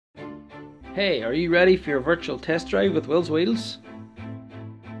Hey, are you ready for your virtual test drive with Will's Wheels?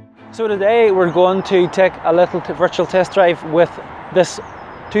 So today we're going to take a little virtual test drive with this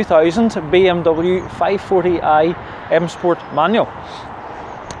 2000 BMW 540i M Sport manual.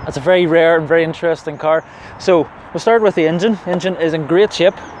 It's a very rare and very interesting car. So we'll start with the engine. Engine is in great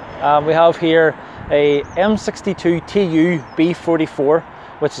shape. We have here a M62tu B44,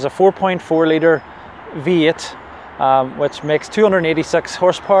 which is a 4.4 litre V8, which makes 286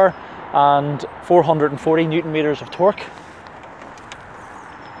 horsepower and 440 newton meters of torque.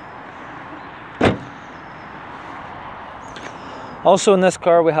 Also in this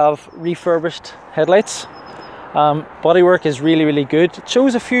car we have refurbished headlights. Bodywork is really good. It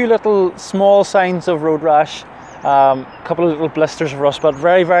shows a few little small signs of road rash, a couple of little blisters of rust, but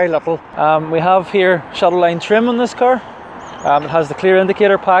very little. We have here shadow line trim on this car. It has the clear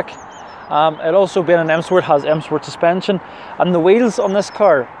indicator pack. It also, being an M Sport, has M Sport suspension, and the wheels on this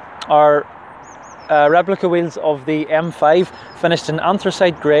car are replica wheels of the M5, finished in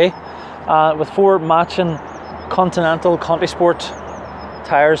anthracite grey, with 4 matching Continental Conti Sport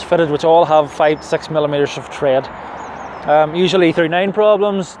tyres fitted, which all have 5 to 6 millimeters of tread. Usually E39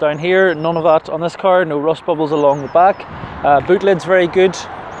 problems down here, none of that on this car. No rust bubbles along the back. Boot lid's very good.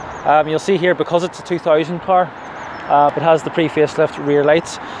 You'll see here, because it's a 2000 car, it has the pre-facelift rear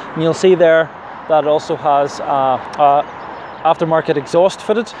lights, and you'll see there that it also has aftermarket exhaust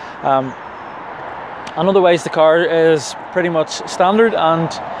fitted. And otherwise the car is pretty much standard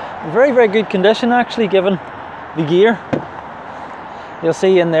and very good condition, actually, given the gear. You'll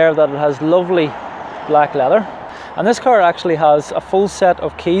see in there that it has lovely black leather, and this car actually has a full set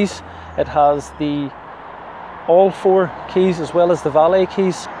of keys. It has all 4 keys as well as the valet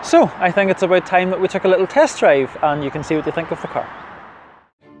keys. So I think it's about time that we took a little test drive, and you can see what you think of the car.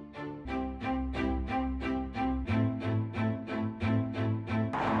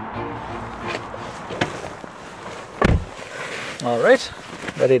 Alright,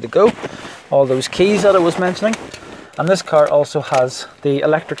 ready to go. All those keys that I was mentioning. And this car also has the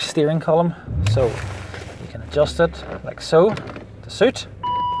electric steering column, so you can adjust it like so to suit.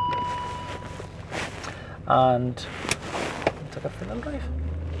 And take it for a little drive.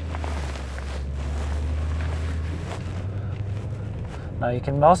 Now you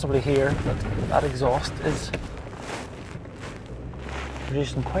can possibly hear that that exhaust is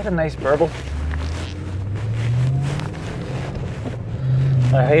producing quite a nice burble.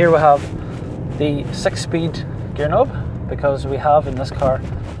 Now here we have the 6-speed gear knob, because we have in this car a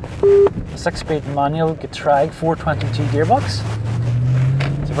 6-speed manual Getrag 420G gearbox.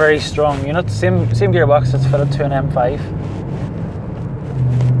 It's a very strong unit, same gearbox that's fitted to an M5.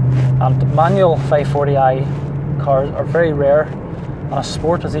 And manual 540i cars are very rare, and a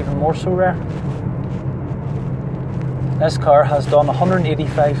Sport is even more so rare. This car has done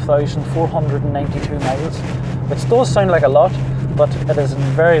 185,492 miles, which does sound like a lot, but it is in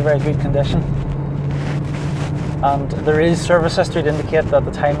very good condition. And there is service history to indicate that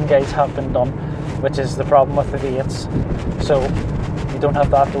the timing guides have been done, which is the problem with the V8s. So you don't have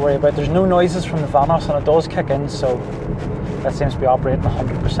that to worry about. There's no noises from the Vanos, and it does kick in, so that seems to be operating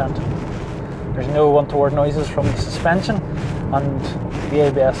 100%. There's no untoward noises from the suspension, and the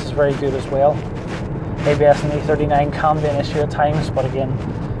ABS is very good as well. ABS in the E39 can be an issue at times, but again,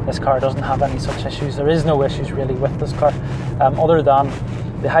 this car doesn't have any such issues. There is no issues really with this car, other than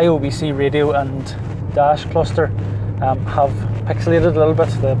the high OBC radio and dash cluster have pixelated a little bit.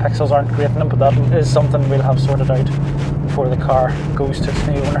 The pixels aren't great in them, but that is something we'll have sorted out before the car goes to its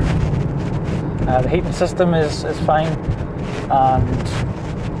new owner. The heating system is fine, and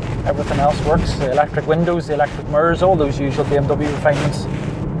everything else works. The electric windows, the electric mirrors, all those usual BMW refinements,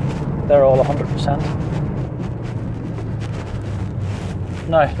 they're all 100%.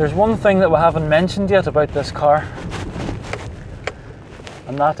 Now, there's one thing that we haven't mentioned yet about this car,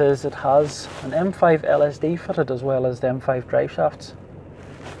 and that is it has an M5 LSD fitted as well as the M5 drive shafts.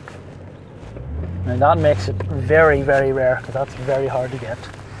 Now that makes it very rare, because that's very hard to get.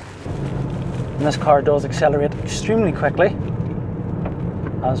 And this car does accelerate extremely quickly,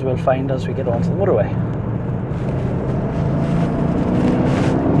 as we'll find as we get onto the motorway.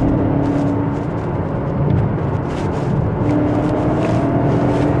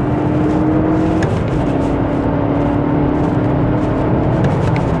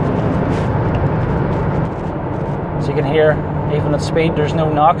 You can hear, even at speed, there's no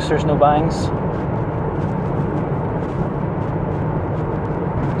knocks, there's no bangs.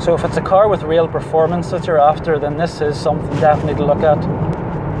 So if it's a car with real performance that you're after, then this is something definitely to look at.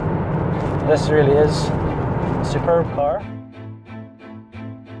 This really is a superb car.